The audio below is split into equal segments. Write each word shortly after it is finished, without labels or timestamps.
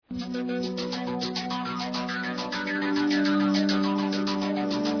Live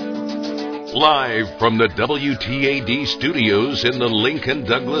from the WTAD studios in the Lincoln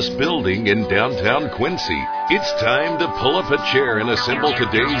Douglas building in downtown Quincy, it's time to pull up a chair and assemble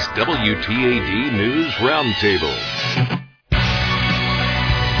today's WTAD News Roundtable.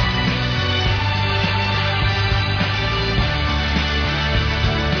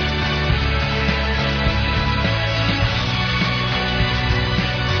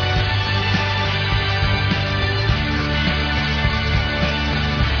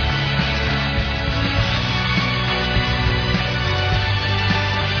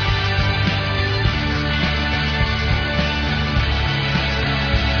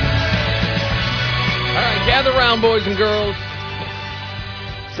 Boys and girls,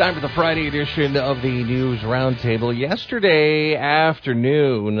 it's time for the Friday edition of the News Roundtable. Yesterday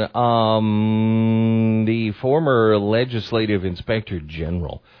afternoon, the former Legislative Inspector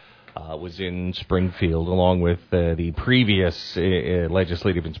General was in Springfield, along with the previous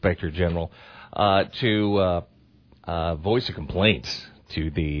Legislative Inspector General, to voice a complaint to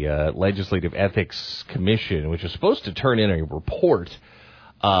the Legislative Ethics Commission, which is supposed to turn in a report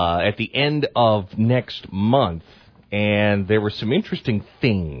at the end of next month, and there were some interesting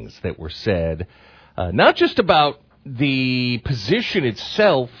things that were said, not just about the position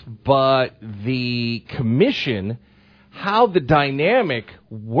itself, but the commission, how the dynamic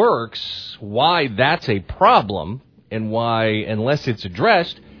works, why that's a problem, and why, unless it's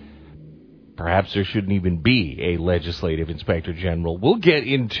addressed, perhaps there shouldn't even be a Legislative Inspector General. We'll get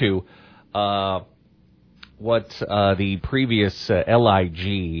into what the previous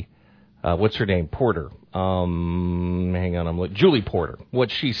LIG, what's her name, Porter, Julie Porter,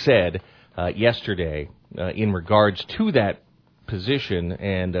 what she said yesterday in regards to that position,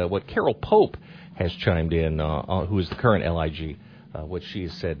 and what Carol Pope has chimed in, who is the current LIG, what she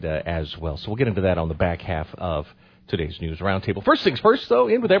has said as well. So we'll get into that on the back half of today's News Roundtable. First things first, though,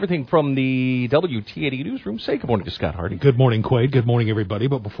 in with everything from the WTAD newsroom. Say good morning to Scott Hardy. Good morning, Quaid. Good morning, everybody.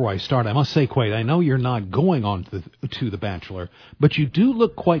 But before I start, I must say, Quaid, I know you're not going on to The Bachelor, but you do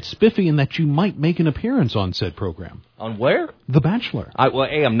look quite spiffy in that you might make an appearance on said program. On where? The Bachelor.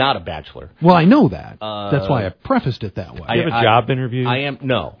 I'm not a bachelor. Well, I know that. That's why I prefaced it that way. You have a job interview?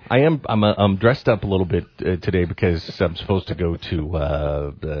 I'm dressed up a little bit today because I'm supposed to go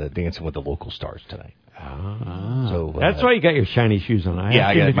to the Dancing with the Local Stars tonight. So that's why you got your shiny shoes on.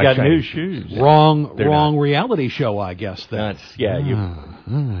 I got new shoes. Wrong reality show, I guess. You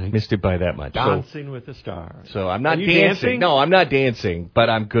missed it by that much. Dancing with the Stars. So I'm not dancing. No, I'm not dancing, but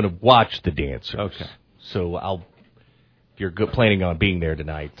I'm going to watch the dancers. Okay. So if you're planning on being there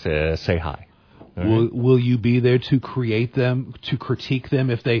tonight, say hi. Will you be there to critique them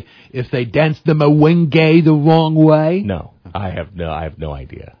if they dance the mawenge the wrong way? No, I have no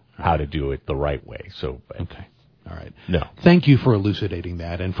idea how to do it the right way. So okay. All right. No. Thank you for elucidating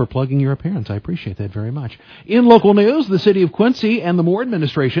that and for plugging your appearance. I appreciate that very much. In local news, the city of Quincy and the Moore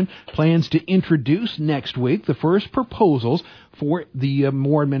administration plans to introduce next week the first proposals for the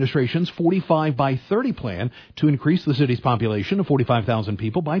Moore administration's 45 by 30 plan to increase the city's population to 45,000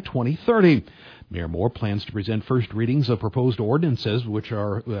 people by 2030. Mayor Moore plans to present first readings of proposed ordinances, which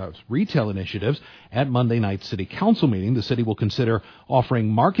are retail initiatives, at Monday night's city council meeting. The city will consider offering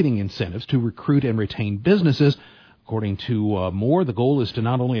marketing incentives to recruit and retain businesses. According to Moore, the goal is to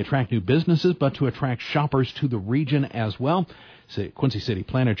not only attract new businesses, but to attract shoppers to the region as well. Quincy City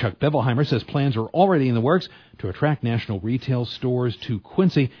Planner Chuck Bevelheimer says plans are already in the works to attract national retail stores to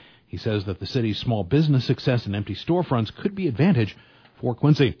Quincy. He says that the city's small business success and empty storefronts could be advantage for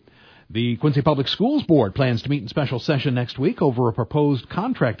Quincy. The Quincy Public Schools Board plans to meet in special session next week over a proposed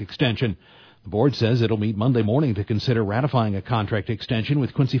contract extension. The board says it'll meet Monday morning to consider ratifying a contract extension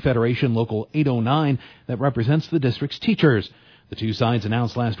with Quincy Federation Local 809 that represents the district's teachers. The two sides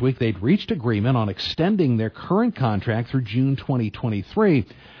announced last week they'd reached agreement on extending their current contract through June 2023.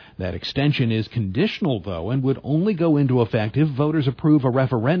 That extension is conditional, though, and would only go into effect if voters approve a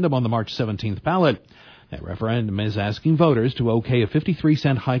referendum on the March 17th ballot. That referendum is asking voters to okay a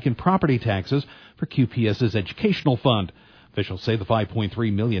 53-cent hike in property taxes for QPS's educational fund. Officials say the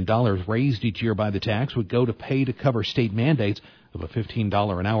 $5.3 million raised each year by the tax would go to pay to cover state mandates of a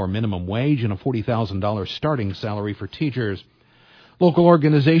 $15 an hour minimum wage and a $40,000 starting salary for teachers. Local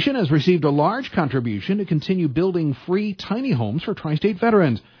organization has received a large contribution to continue building free tiny homes for tri-state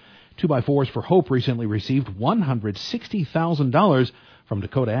veterans. 2x4s for Hope recently received $160,000 from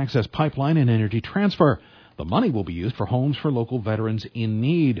Dakota Access Pipeline and Energy Transfer. The money will be used for homes for local veterans in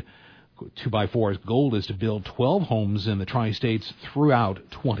need. 2x4's goal is to build 12 homes in the tri-states throughout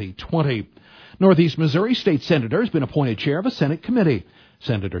 2020. Northeast Missouri State Senator has been appointed chair of a Senate committee.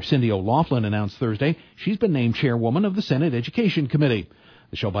 Senator Cindy O'Loughlin announced Thursday she's been named chairwoman of the Senate Education Committee.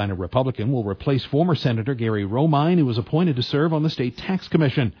 The Shelbina Republican will replace former Senator Gary Romine, who was appointed to serve on the State Tax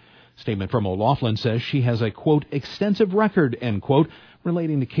Commission. Statement from O'Loughlin says she has a, quote, extensive record, end quote,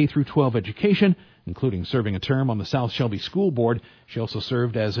 relating to K-12 education, including serving a term on the South Shelby School Board. She also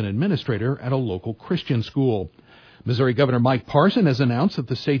served as an administrator at a local Christian school. Missouri Governor Mike Parson has announced that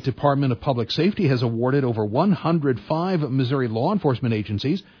the State Department of Public Safety has awarded over 105 Missouri law enforcement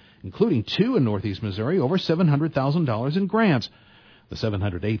agencies, including 2 in Northeast Missouri, over $700,000 in grants. The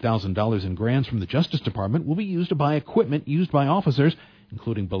 $708,000 in grants from the Justice Department will be used to buy equipment used by officers,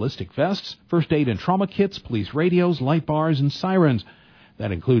 including ballistic vests, first aid and trauma kits, police radios, light bars, and sirens.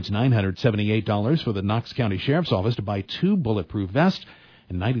 That includes $978 for the Knox County Sheriff's Office to buy 2 bulletproof vests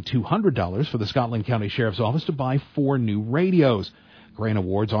and $9,200 for the Scotland County Sheriff's Office to buy 4 new radios. Grant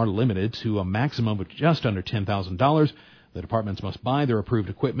awards are limited to a maximum of just under $10,000. The departments must buy their approved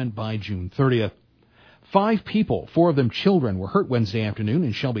equipment by June 30th. 5 people, 4 of them children, were hurt Wednesday afternoon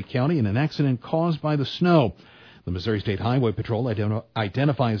in Shelby County in an accident caused by the snow. The Missouri State Highway Patrol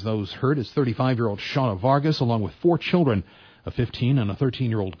identifies those hurt as 35-year-old Shauna Vargas, along with 4 children, a 15 and a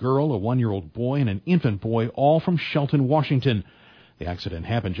 13-year-old girl, a 1-year-old boy, and an infant boy, all from Shelton, Washington. The accident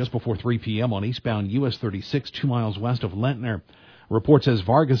happened just before 3 p.m. on eastbound US 36, 2 miles west of Lentner. A report says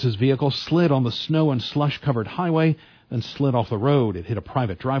Vargas's vehicle slid on the snow and slush-covered highway, then slid off the road. It hit a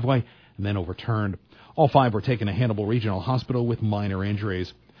private driveway and then overturned. All 5 were taken to Hannibal Regional Hospital with minor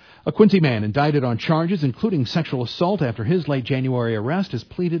injuries. A Quincy man indicted on charges including sexual assault after his late January arrest has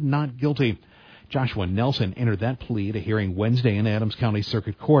pleaded not guilty. Joshua Nelson entered that plea at a hearing Wednesday in Adams County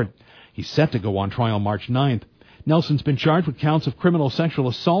Circuit Court. He's set to go on trial March 9th. Nelson's been charged with counts of criminal sexual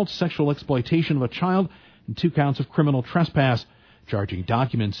assault, sexual exploitation of a child, and 2 counts of criminal trespass. Charging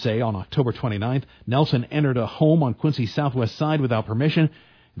documents say on October 29th, Nelson entered a home on Quincy's southwest side without permission,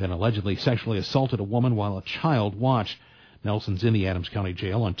 then allegedly sexually assaulted a woman while a child watched. Nelson's in the Adams County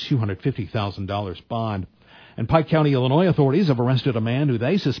Jail on $250,000 bond. And Pike County, Illinois authorities have arrested a man who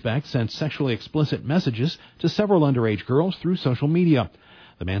they suspect sent sexually explicit messages to several underage girls through social media.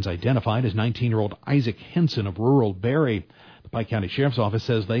 The man's identified as 19-year-old Isaac Henson of rural Barry. The Pike County Sheriff's Office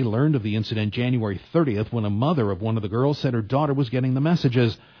says they learned of the incident January 30th when a mother of one of the girls said her daughter was getting the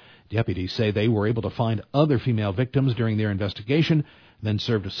messages. Deputies say they were able to find other female victims during their investigation, then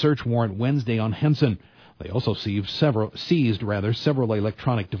served a search warrant Wednesday on Henson. They also seized several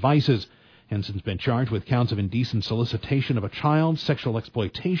electronic devices. Henson's been charged with counts of indecent solicitation of a child, sexual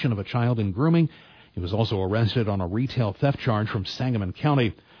exploitation of a child, and grooming. He was also arrested on a retail theft charge from Sangamon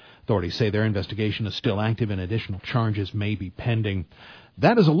County. Authorities say their investigation is still active and additional charges may be pending.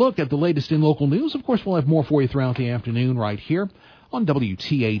 That is a look at the latest in local news. Of course, we'll have more for you throughout the afternoon right here on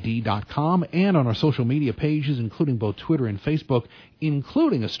WTAD.com and on our social media pages, including both Twitter and Facebook,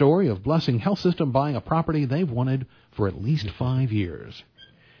 including a story of Blessing Health System buying a property they've wanted for at least 5 years.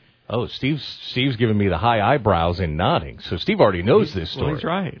 Oh, Steve's giving me the high eyebrows and nodding. So Steve already knows this story. Well, he's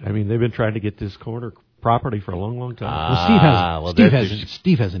right. I mean, they've been trying to get this corner property for a long, long time.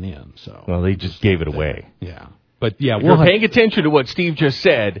 Steve has an in. So well, they just gave it away. Yeah, but yeah, we're paying attention to what Steve just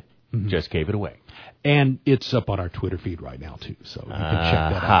said. Just gave it away. And it's up on our Twitter feed right now, too, so you can check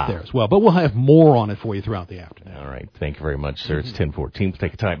that out there as well. But we'll have more on it for you throughout the afternoon. All right. Thank you very much, sir. It's 10:14. We'll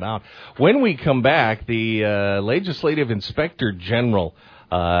take a time out. When we come back, the Legislative Inspector General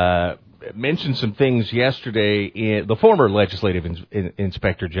mentioned some things yesterday. The former Legislative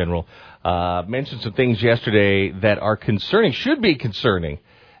Inspector General mentioned some things yesterday that are concerning, should be concerning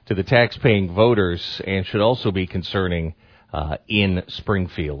to the tax-paying voters, and should also be concerning in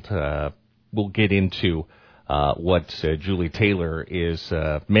Springfield. We'll get into what Julie Taylor is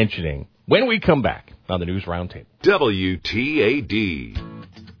mentioning when we come back on the News Roundtable. WTAD.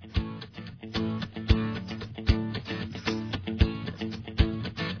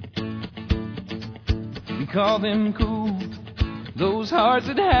 We call them cool, those hearts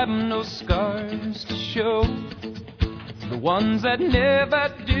that have no scars to show, the ones that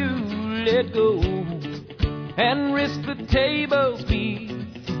never do let go and risk the tables being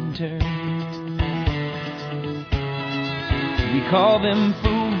turned. We call them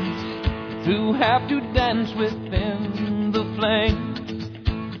fools who have to dance within the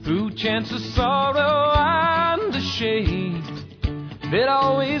flame, who chance the sorrow and the shame that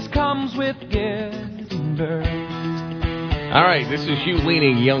always comes with getting burned. All right, this is you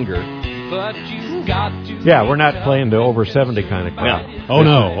leaning younger. But you got to. Yeah, we're not playing the over 70 kind of crowd. No. Oh,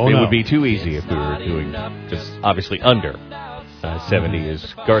 no. It would be too easy if we were doing, because obviously under 70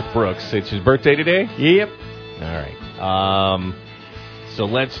 is Garth Brooks. It's his birthday today? Yep. All right. So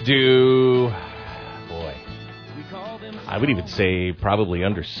let's do, boy, I would even say probably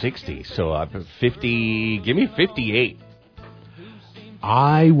under 60. So 50. Give me 58.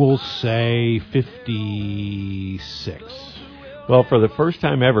 I will say 56. Well, for the first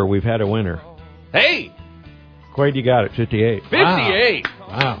time ever, we've had a winner. Hey, Quaid, you got it, 58. 58.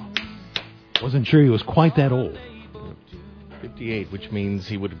 Wow. Wasn't sure he was quite that old. 58, which means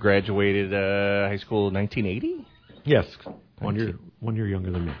he would have graduated high school in 1980. Yes, 1 year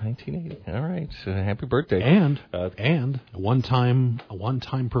younger than me. 1980. All right. So happy birthday. And a one-time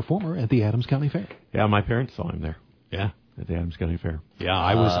performer at the Adams County Fair. Yeah, my parents saw him there Yeah. at the Adams County Fair. Yeah,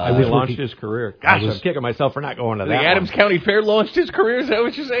 I was He launched working- his career. Gosh, I'm kicking myself for not going to the that Adams one. County Fair launched his career. Is that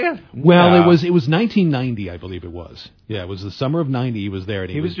what you're saying? Well, Yeah. it was 1990, I believe it was. Yeah, it was the summer of 90 he was there.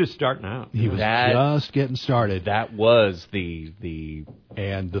 And He was just starting out. He was That- just getting started. That was the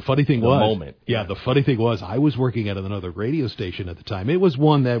And the funny thing The was, moment. Yeah, the funny thing was, I was working at another radio station at the time. It was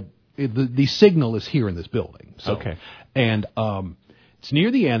one that the signal is here in this building. So, Okay. And it's near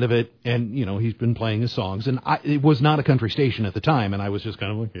the end of it, and he's been playing his songs, and it was not a country station at the time, and I was just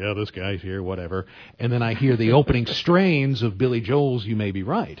kind of like, yeah, this guy's here, whatever. And then I hear the opening strains of Billy Joel's "You May Be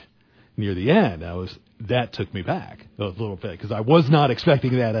Right" near the end. That took me back a little bit because I was not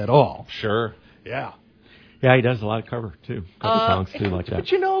expecting that at all. sure. Yeah. Yeah, he does a lot of cover, too. Couple songs, too, like that.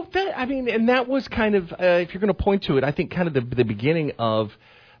 But and that was kind of, if you're going to point to it, I think kind of the beginning of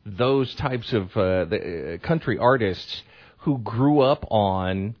those types of the country artists who grew up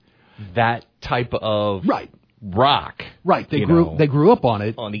on that type of rock. Right. They grew up on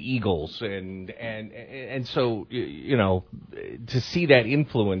it. On the Eagles and so to see that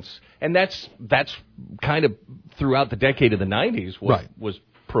influence, and that's kind of throughout the decade of the 90s was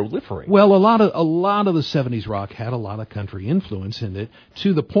proliferating. Well, a lot of the 70s rock had a lot of country influence in it,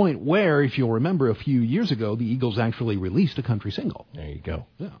 to the point where, if you'll remember, a few years ago, the Eagles actually released a country single. There you go.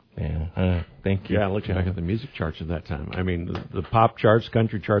 Yeah. Thank you. Yeah, look at the music charts at that time. I mean, the pop charts,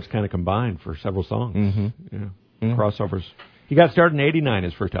 country charts kind of combined for several songs. Mm-hmm. Yeah. Mm-hmm. Crossovers. He got started in 89.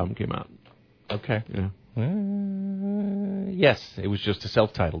 His first album came out. Okay. Yeah. Yes, it was just a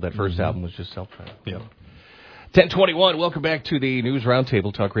self-titled. That first album was just self-titled. Yeah. 1021, welcome back to the News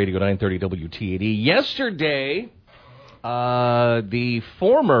Roundtable, Talk Radio 930 WTAD. Yesterday, the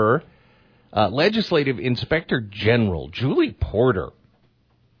former Legislative Inspector General, Julie Porter,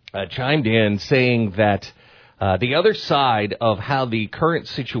 chimed in saying that the other side of how the current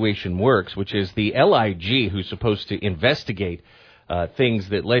situation works, which is the LIG, who's supposed to investigate things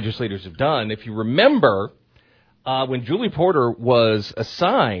that legislators have done. If you remember, when Julie Porter was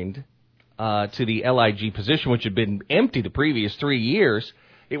assigned to the LIG position, which had been empty the previous 3 years,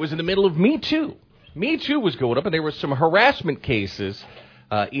 it was in the middle of Me Too. Me Too was going up, and there were some harassment cases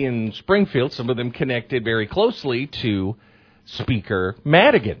in Springfield, some of them connected very closely to Speaker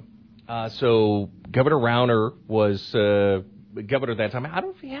Madigan. So Governor Rauner was governor at that time. I don't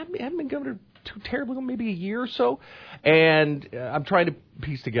know if he hadn't been governor too terribly, maybe a year or so. And I'm trying to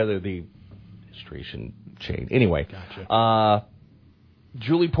piece together the administration chain. Anyway, Gotcha.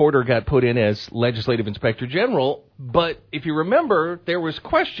 Julie Porter got put in as Legislative Inspector General, but if you remember, there was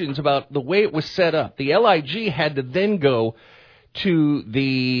questions about the way it was set up. The LIG had to then go to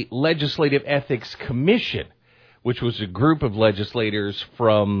the Legislative Ethics Commission, which was a group of legislators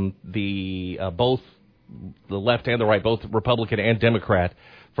from the both the left and the right, both Republican and Democrat,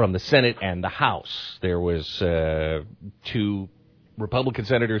 from the Senate and the House. There was 2 Republican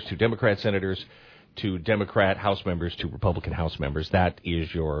senators, 2 Democrat senators, 2 Democrat House members, 2 Republican House members. That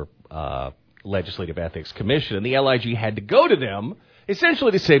is your Legislative Ethics Commission. And the LIG had to go to them,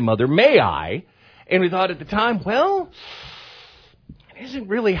 essentially to say, Mother, may I? And we thought at the time, well, it isn't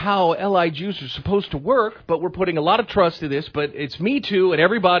really how LIGs are supposed to work, but we're putting a lot of trust in this, but it's Me Too, and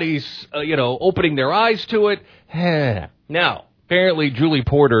everybody's, opening their eyes to it. Now, apparently Julie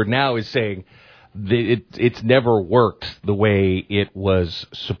Porter now is saying that it's never worked the way it was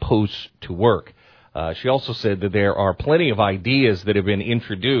supposed to work. She also said that there are plenty of ideas that have been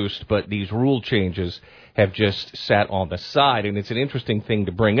introduced, but these rule changes have just sat on the side. And it's an interesting thing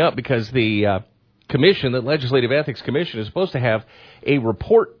to bring up because the commission, the Legislative Ethics Commission, is supposed to have a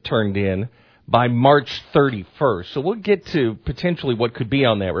report turned in by March 31st. So we'll get to potentially what could be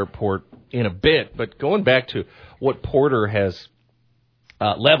on that report in a bit. But going back to what Porter has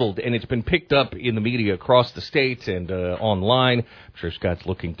leveled, and it's been picked up in the media across the state and online. I'm sure Scott's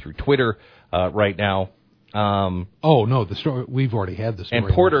looking through Twitter right now. The story, we've already had the story.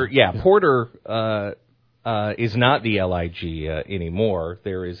 And Porter, Porter is not the LIG anymore.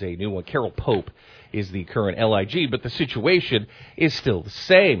 There is a new one. Carol Pope is the current LIG, but the situation is still the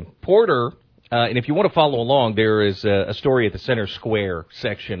same. Porter And if you want to follow along, there is a story at the Center Square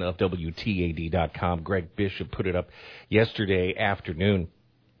section of WTAD.com. Greg Bishop put it up yesterday afternoon.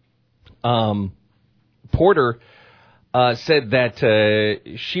 Porter said that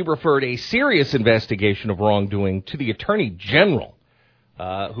she referred a serious investigation of wrongdoing to the Attorney General,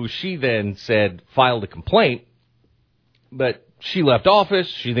 who she then said filed a complaint, but she left office.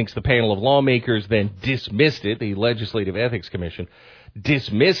 She thinks the panel of lawmakers then dismissed it. The Legislative Ethics Commission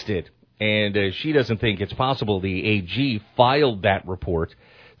dismissed it, and she doesn't think it's possible the AG filed that report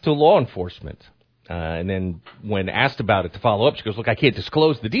to law enforcement. And then when asked about it to follow up, she goes, look, I can't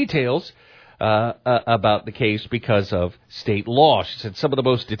disclose the details about the case because of state law. She said some of the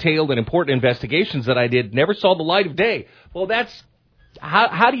most detailed and important investigations that I did never saw the light of day. Well, that's how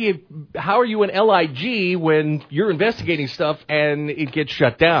are you an LIG when you're investigating stuff and it gets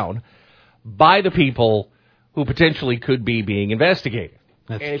shut down by the people who potentially could be being investigated?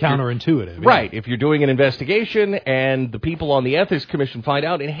 That's counterintuitive. Right. If you're doing an investigation and the people on the Ethics Commission find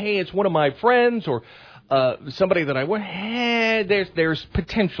out, and hey, it's one of my friends or somebody that I went, there's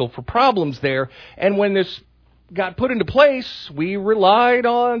potential for problems there. And when this got put into place, we relied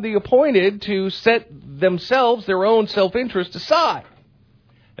on the appointed to set themselves, their own self-interest aside.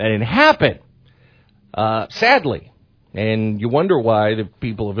 That didn't happen, sadly. And you wonder why the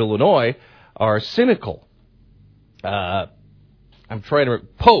people of Illinois are cynical. Carol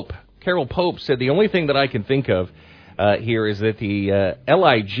Pope said the only thing that I can think of here is that the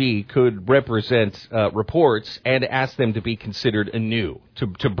LIG could represent reports and ask them to be considered anew,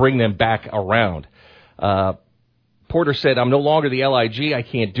 to bring them back around. Porter said, I'm no longer the LIG. I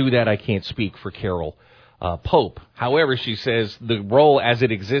can't do that. I can't speak for Carol Pope. However, she says the role as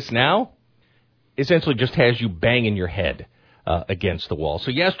it exists now essentially just has you banging your head against the wall. So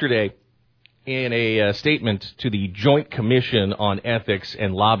yesterday, in a statement to the Joint Commission on Ethics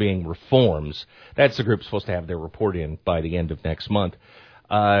and Lobbying Reforms, that's the group supposed to have their report in by the end of next month,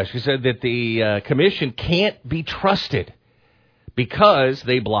 she said that the commission can't be trusted because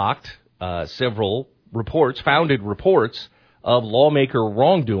they blocked several reports, founded reports of lawmaker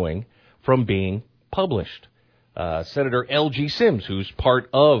wrongdoing from being published. Senator L.G. Sims, who's part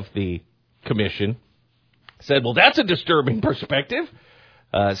of the commission, said, well, that's a disturbing perspective.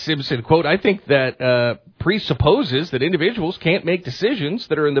 Sims said, quote, I think that presupposes that individuals can't make decisions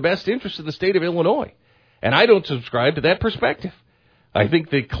that are in the best interest of the state of Illinois. And I don't subscribe to that perspective. I think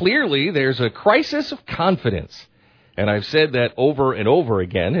that clearly there's a crisis of confidence. And I've said that over and over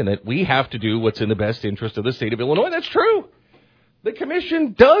again, and that we have to do what's in the best interest of the state of Illinois. That's true. The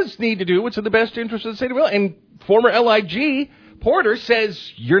commission does need to do what's in the best interest of the state of Illinois. And former LIG Porter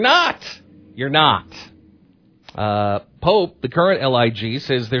says, you're not. You're not. Pope, the current LIG,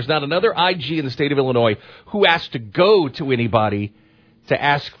 says there's not another IG in the state of Illinois who has to go to anybody to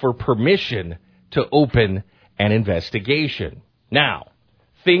ask for permission to open an investigation. Now,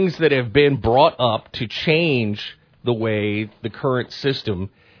 things that have been brought up to change the way the current system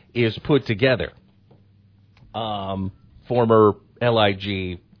is put together. Former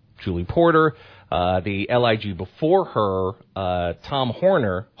LIG Julie Porter, the LIG before her, Tom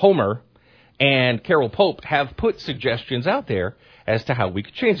Homer, and Carol Pope have put suggestions out there as to how we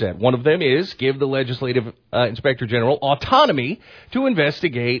could change that. One of them is give the Legislative Inspector General autonomy to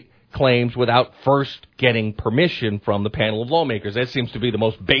investigate claims without first getting permission from the panel of lawmakers. That seems to be the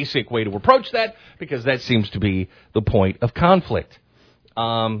most basic way to approach that because that seems to be the point of conflict.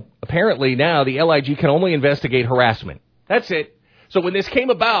 Apparently now the LIG can only investigate harassment. That's it. So when this came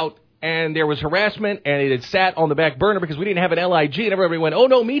about, and there was harassment, and it had sat on the back burner because we didn't have an LIG, and everybody went, oh,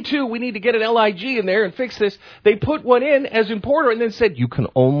 no, me too, we need to get an LIG in there and fix this. They put one in, as in Porter, and then said, you can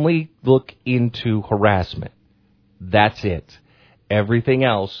only look into harassment. That's it. Everything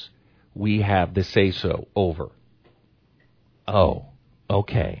else, we have the say-so over. Oh,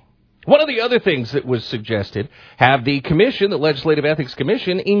 okay. One of the other things that was suggested, have the commission, the Legislative Ethics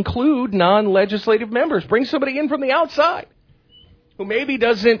Commission, include non-legislative members. Bring somebody in from the outside who maybe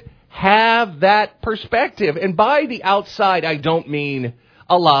doesn't have that perspective. And by the outside, I don't mean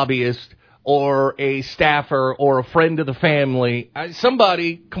a lobbyist or a staffer or a friend of the family.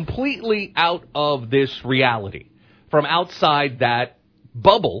 Somebody completely out of this reality, from outside that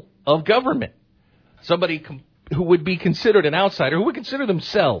bubble of government. Somebody who would be considered an outsider, who would consider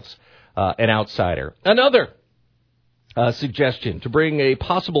themselves an outsider. Another suggestion to bring a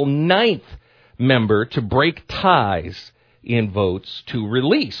possible ninth member to break ties in votes to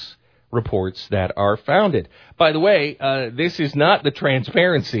release reports that are founded. By the way, this is not the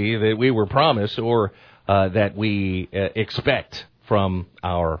transparency that we were promised or that we expect from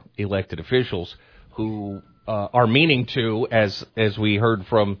our elected officials who are meaning to, as we heard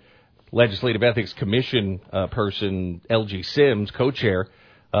from Legislative Ethics Commission person, L.G. Sims, co-chair,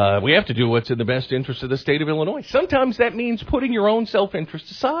 we have to do what's in the best interest of the state of Illinois. Sometimes that means putting your own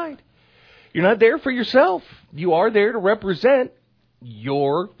self-interest aside. You're not there for yourself. You are there to represent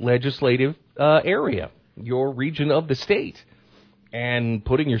your legislative area, your region of the state. And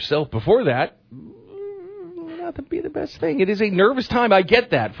putting yourself before that, not to be the best thing. It is a nervous time. I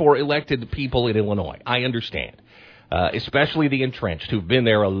get that for elected people in Illinois. I understand. Especially the entrenched who've been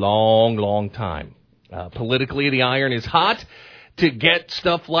there a long, long time. Politically, the iron is hot to get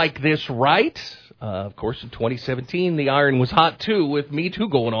stuff like this right. Of course, in 2017, the iron was hot, too, with Me Too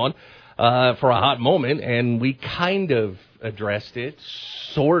going on for a hot moment, and we kind of addressed it,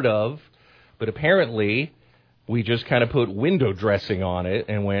 sort of, but apparently we just kind of put window dressing on it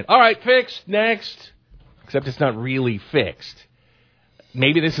and went, all right, fixed, next, except it's not really fixed.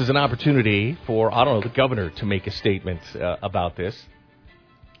 Maybe this is an opportunity for, I don't know, the governor to make a statement about this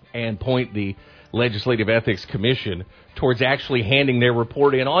and point the Legislative Ethics Commission towards actually handing their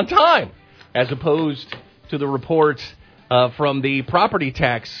report in on time, as opposed to the report from the Property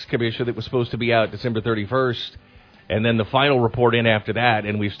Tax Commission that was supposed to be out December 31st, and then the final report in after that,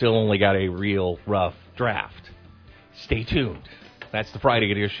 and we've still only got a real rough draft. Stay tuned. That's the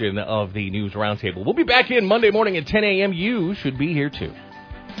Friday edition of the News Roundtable. We'll be back in Monday morning at 10 a.m. You should be here, too.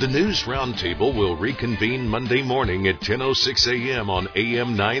 The News Roundtable will reconvene Monday morning at 10:06 a.m. on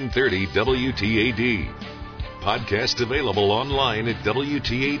AM 930 WTAD. Podcast available online at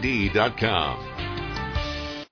WTAD.com.